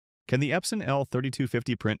Can the Epson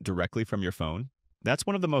L3250 print directly from your phone? That's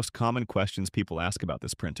one of the most common questions people ask about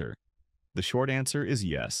this printer. The short answer is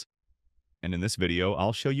yes. And in this video,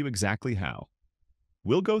 I'll show you exactly how.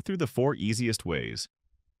 We'll go through the 4 easiest ways: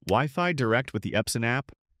 Wi-Fi Direct with the Epson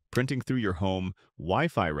app, printing through your home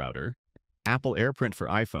Wi-Fi router, Apple AirPrint for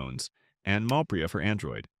iPhones, and Mopria for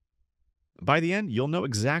Android. By the end, you'll know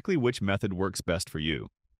exactly which method works best for you.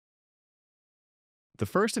 The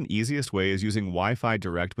first and easiest way is using Wi-Fi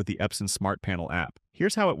Direct with the Epson Smart Panel app.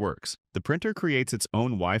 Here's how it works. The printer creates its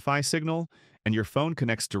own Wi-Fi signal, and your phone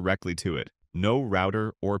connects directly to it. No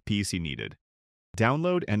router or PC needed.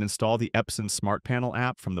 Download and install the Epson Smart Panel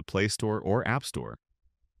app from the Play Store or App Store.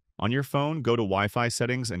 On your phone, go to Wi-Fi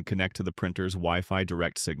settings and connect to the printer's Wi-Fi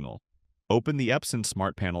Direct signal. Open the Epson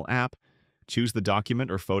Smart Panel app, choose the document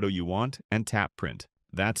or photo you want, and tap Print.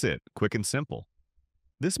 That's it, quick and simple.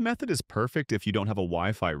 This method is perfect if you don't have a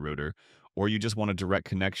Wi-Fi router or you just want a direct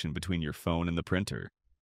connection between your phone and the printer.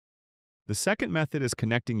 The second method is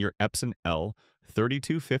connecting your Epson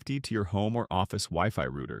L3250 to your home or office Wi-Fi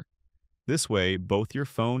router. This way, both your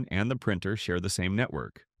phone and the printer share the same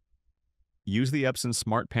network. Use the Epson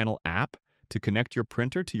Smart Panel app to connect your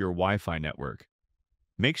printer to your Wi-Fi network.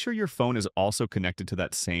 Make sure your phone is also connected to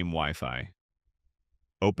that same Wi-Fi.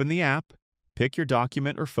 Open the app, pick your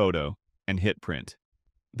document or photo, and hit Print.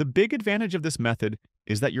 The big advantage of this method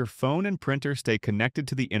is that your phone and printer stay connected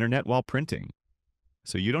to the internet while printing,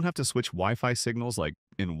 so you don't have to switch Wi-Fi signals like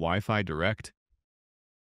in Wi-Fi Direct.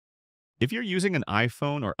 If you're using an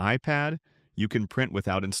iPhone or iPad, you can print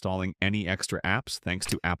without installing any extra apps thanks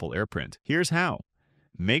to Apple AirPrint. Here's how.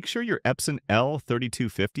 Make sure your Epson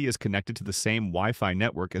L3250 is connected to the same Wi-Fi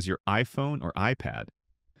network as your iPhone or iPad.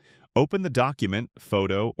 Open the document,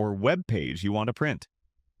 photo, or web page you want to print.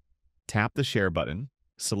 Tap the Share button.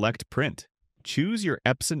 Select Print. Choose your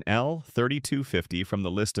Epson L3250 from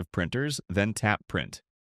the list of printers, then tap Print.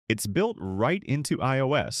 It's built right into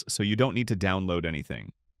iOS, so you don't need to download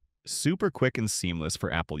anything. Super quick and seamless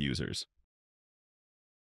for Apple users.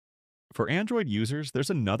 For Android users,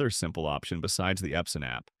 there's another simple option besides the Epson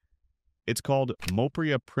app. It's called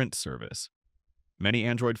Mopria Print Service. Many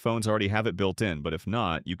Android phones already have it built in, but if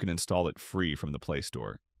not, you can install it free from the Play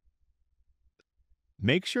Store.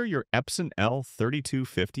 Make sure your Epson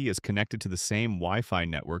L3250 is connected to the same Wi-Fi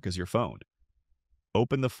network as your phone.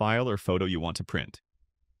 Open the file or photo you want to print.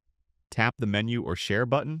 Tap the Menu or Share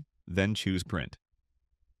button, then choose Print.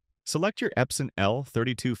 Select your Epson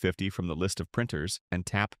L3250 from the list of printers and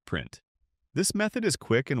tap Print. This method is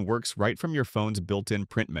quick and works right from your phone's built-in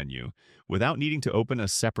print menu without needing to open a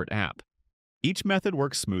separate app. Each method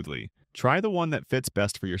works smoothly. Try the one that fits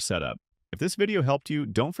best for your setup. If this video helped you,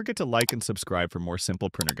 don't forget to like and subscribe for more simple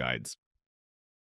printer guides.